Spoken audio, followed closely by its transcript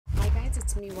guys,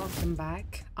 it's me. Welcome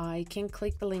back. I can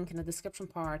click the link in the description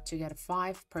part to get a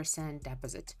 5%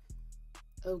 deposit.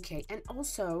 Okay, and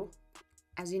also,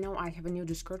 as you know, I have a new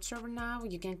Discord server now.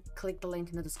 You can click the link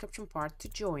in the description part to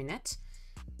join it.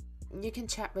 You can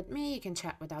chat with me, you can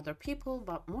chat with other people,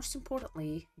 but most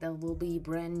importantly, there will be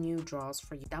brand new draws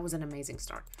for you. That was an amazing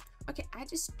start. Okay, I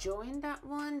just joined that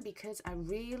one because I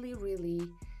really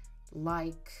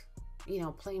like, you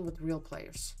know, playing with real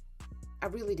players. I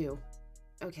really do.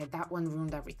 Okay, that one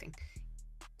ruined everything.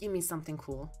 Give me something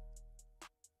cool.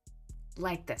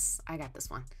 Like this. I got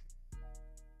this one.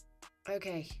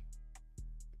 Okay.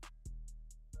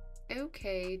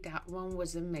 Okay, that one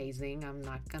was amazing. I'm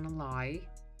not gonna lie.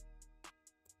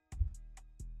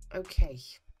 Okay.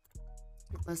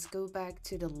 Let's go back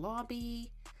to the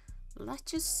lobby.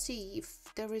 Let's just see if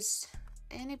there is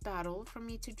any battle for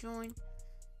me to join.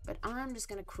 But I'm just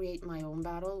gonna create my own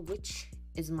battle, which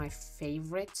is my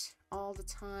favorite all the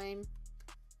time.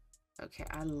 Okay,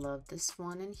 I love this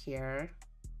one in here.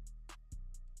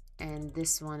 And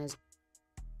this one is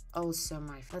also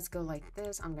my... Let's go like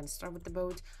this. I'm gonna start with the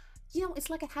boat. You know, it's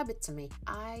like a habit to me.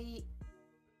 I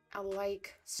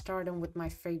like starting with my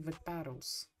favorite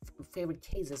battles. Favorite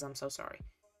cases, I'm so sorry.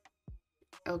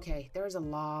 Okay, there's a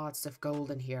lots of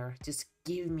gold in here. Just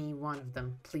give me one of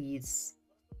them, please.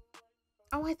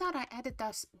 Oh, I thought I added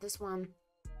this one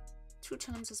 2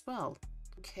 times as well.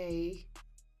 Okay.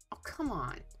 Oh, come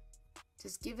on.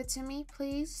 Just give it to me,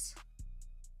 please.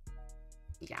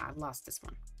 Yeah, I lost this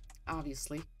one.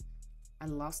 Obviously. I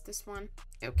lost this one.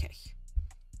 Okay.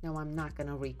 No, I'm not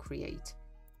gonna recreate.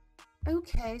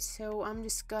 Okay, so I'm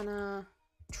just gonna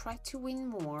try to win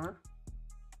more.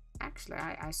 Actually,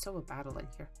 I saw a battle in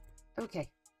here. Okay.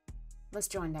 Let's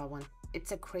join that one.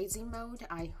 It's a crazy mode.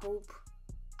 I hope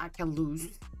I can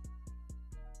lose.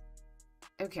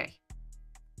 Okay.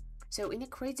 So in a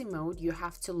crazy mode, you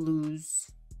have to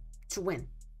lose to win.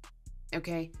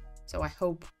 Okay? So I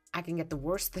hope I can get the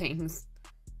worst things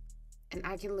and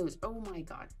I can lose. Oh my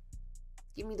god.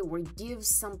 Give me the word. Give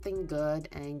something good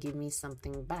and give me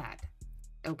something bad.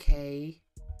 Okay.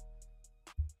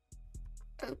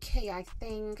 Okay, I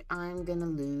think I'm gonna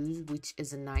lose, which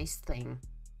is a nice thing.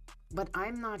 But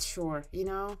I'm not sure, you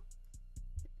know?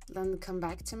 Then come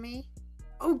back to me.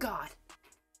 Oh god.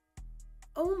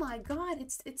 Oh my god,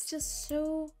 it's just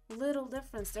so little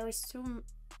difference. There is so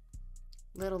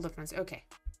little difference. Okay,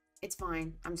 it's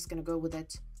fine. I'm just gonna go with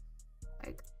it.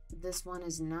 Like, this one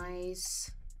is nice,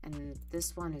 and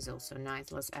this one is also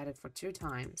nice. Let's add it for 2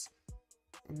 times.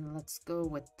 And let's go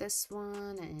with this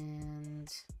one, and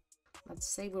let's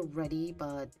say we're ready,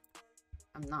 but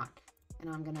I'm not. And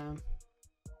I'm gonna...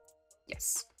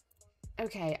 Yes.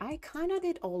 Okay, I kind of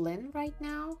did all in right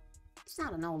now. It's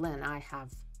not an all in, I have...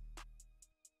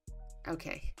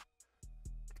 Okay.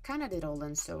 I kind of did all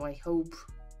in, so I hope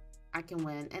I can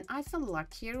win. And I feel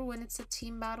luckier when it's a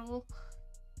team battle.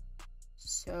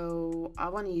 So I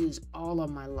want to use all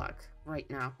of my luck right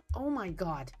now. Oh my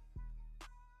god.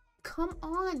 Come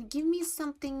on, give me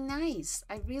something nice.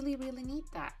 I really need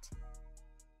that.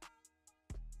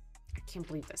 I can't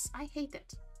believe this. I hate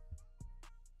it.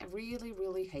 I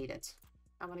really hate it.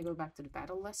 I want to go back to the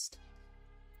battle list.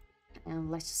 And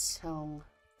let's sell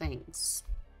things.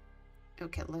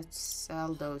 Okay, let's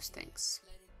sell those things.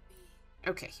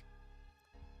 Okay.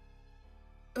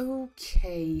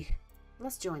 Okay.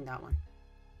 Let's join that one.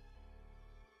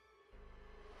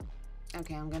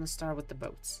 Okay, I'm gonna start with the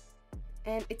boats.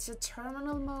 And it's a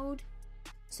terminal mode.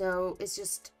 So it's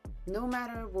just no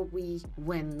matter what we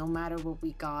win, no matter what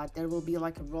we got, there will be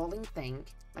like a rolling thing,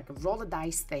 like a roll a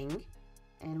dice thing.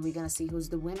 And we're gonna see who's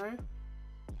the winner.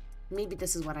 Maybe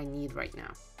this is what I need right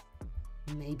now.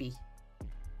 Maybe.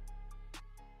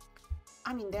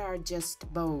 I mean, there are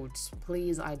just boats.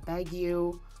 Please, I beg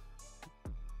you.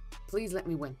 Please let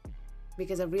me win.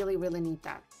 Because I really need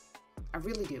that. I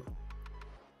really do.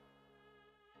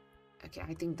 Okay,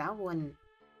 I think that one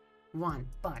won,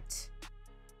 but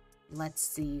let's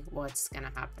see what's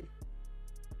gonna happen.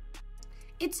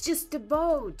 It's just a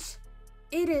boat.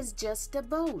 It is just a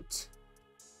boat.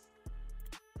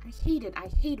 I hate it. I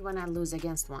hate when I lose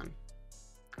against one.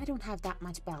 I don't have that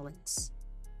much balance.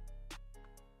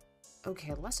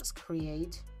 Okay, let's just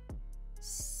create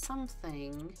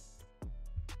something.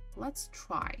 Let's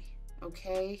try,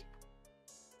 okay?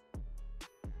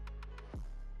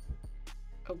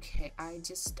 Okay, I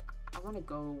want to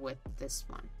go with this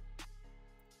one.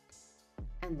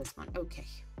 And this one, okay.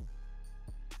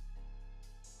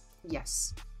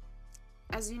 Yes.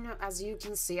 As you know, as you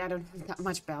can see, I don't have that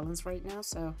much balance right now,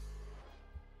 so...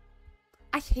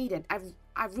 I hate it.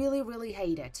 I really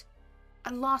hate it.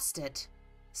 I lost it.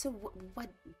 So what?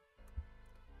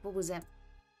 What was that?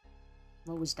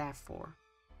 What was that for?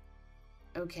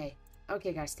 Okay.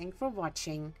 Okay, guys, thanks for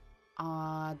watching.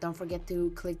 Don't forget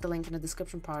to click the link in the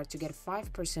description part to get a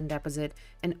 5% deposit,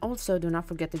 and also do not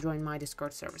forget to join my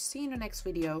Discord server. See you in the next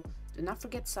video. Do not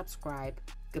forget to subscribe.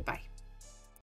 Goodbye.